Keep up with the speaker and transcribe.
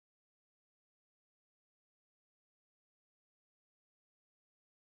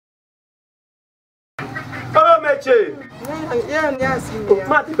Meche.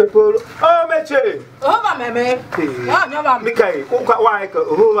 Mati Pepolo. Oh, Meche. Oh, Mamma. Oh, no, Mikai,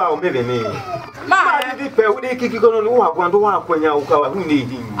 who are maybe. Ma, the pair with the kick on the walk when you are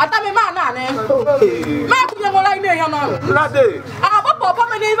needing. I tell me, man, Mark, you will like me, you know. Lade. Ah, Papa,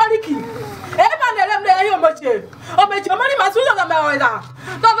 my name is Ricky. Everyone, let me much. Oh, make your money, my sweet America.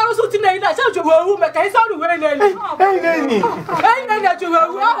 Not those who today that shall you who make a sound away. Hey, that you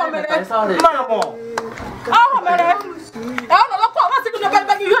will. Mamma. Oh, man. I don't know what's going to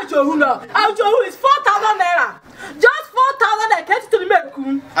be you at your Huna. Our Joe is 4,000 naira. Just 4,000 I can't to the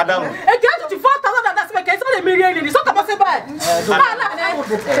Meku. Adam. I can't to 4,000 and that's my case on a million. It's not possible.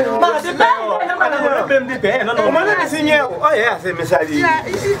 Oh, yes, Miss Ali.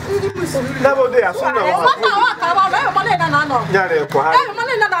 Never there. So,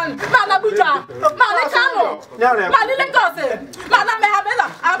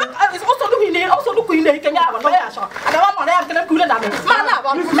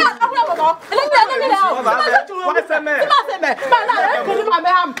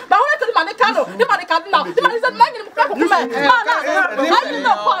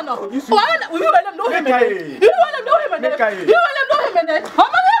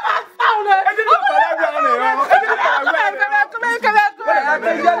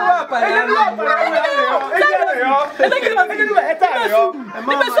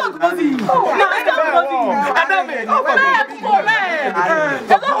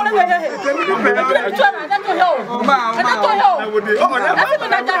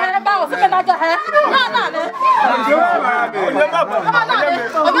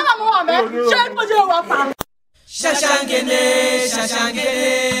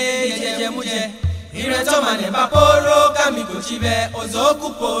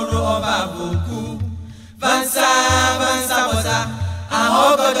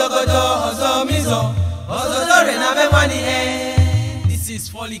 This is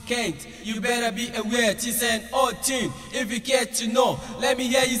Folly Kent. You better be aware, it's an odd tune. If you care to know, let me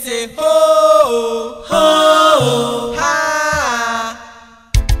hear you say ho, ho, ha.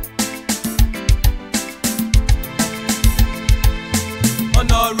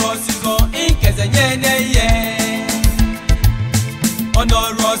 Onoru-Osizwo inkezenyene.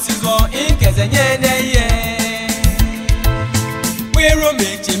 Onoru-Osizwo inkezenyene. Wiro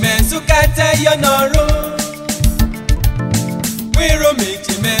mechi mensukata yonoru. Wiro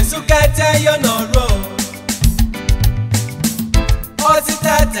mechi mensukata yonoru.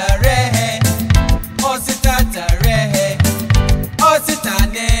 Ositata rehe, ositata rehe,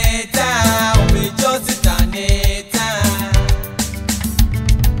 ositaneta, omejo sitaneta.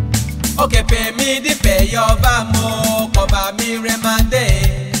 Okay, pay me the pay your bamo, cover me remande.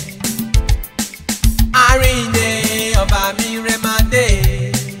 Arine, oba mi remande.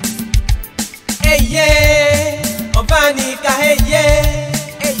 Hey yeah, obanika hey yeah,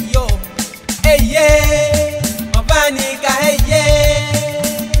 hey yo, hey yeah, obanika hey yeah.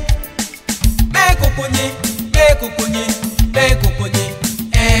 Mekukunyi, mekukunyi, mekukunyi.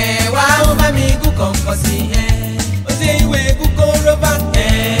 Wa uba mi gukonkosi oziwe gukoroba.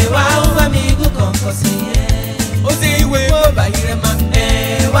 Wa uba mi gukonkosi oziwe oba hirema.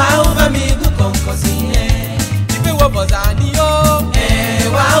 Wa uba mi gukonkosi ibe wobozani yo.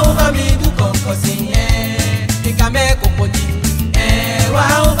 Wa uba mi gukonkosi ikame kokoni.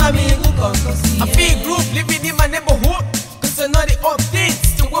 Wa uba mi gukonkosi. A big group living in my neighborhood, cause I know the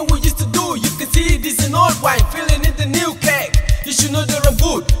updates to what we used to do. You can see this in old wine, feeling it the new cake. You should know that I'm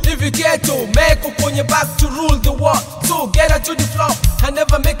good. If you care to make up on your back to rule the world, so get out to the floor and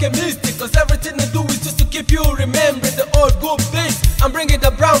never make a mistake, cause everything I do is just to keep you remembering the old good days and bringing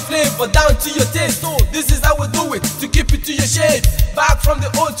the brown flavor down to your taste. So this is how we do it, to keep it to your shape. Back from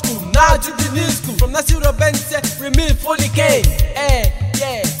the old school, now to the new school. From Nasiro Bense, remain fully cane.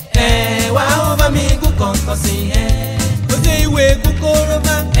 Yeah. Wa uba mi gukonkosi oziwe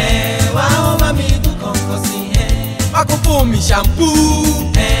gukoroba. Wa uba mi gukonkosi makupu mi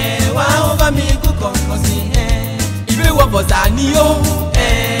shampoo. Wa uba mi gukonkosi ibe wabozani yo.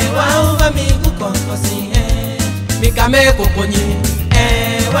 Wa uba mi gukonkosi mikame kokonyi.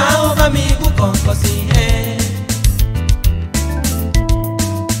 Wa uba mi gukonkosi.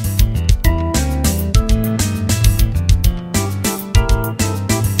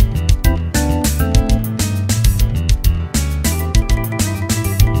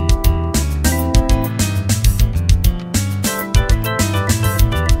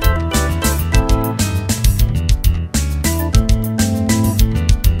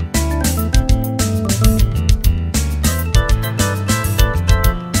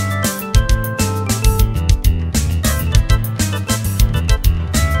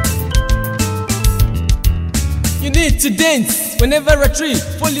 to dance whenever a tree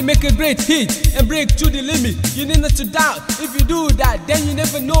fully make a great hit and break through the limit. You need not to doubt. If you do that, then you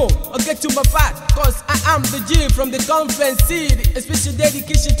never know or get to my part. Cause I am the G from the conference city. A special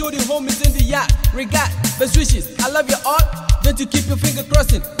dedication to the homies in the yard. Regard, best wishes, I love you all. Don't you keep your finger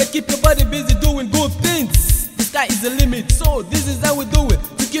crossing, but keep your body busy doing good things. The sky is the limit, so this is how we do it.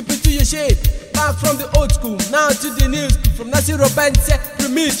 To keep it to your shape. Back from the old school, now to the new school. From Nasi Robanse,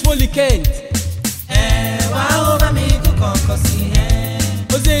 Remix Fully Kent. Wa over me go konkosi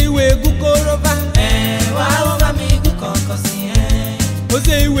Ose iwe gu koroba. Wa over me go konkosi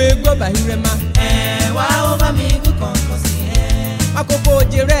Ose iwe go bahirema. Wa over me go konkosi Makoko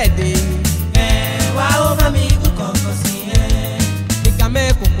jerede. Wa over me go konkosi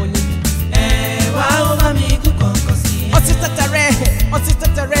Ikame kokonyi. Wa over me go konkosi Otitarehe,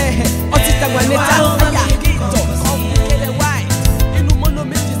 otitarehe, otitagwaneta. Aya kito, kompukele wai. Inu mono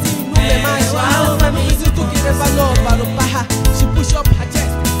meji si inu me maji. She push up her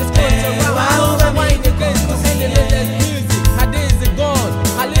chest, let's go around. She whine again, cause any latest music. Her days are gone,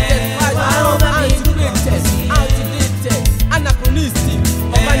 her latest fashion. Antiquated, outdated, anachronistic.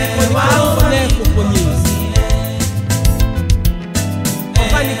 Obani koni kokoni.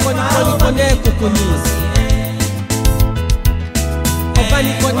 Obani koni kokoni.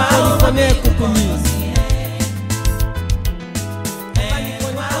 Obani koni kokoni.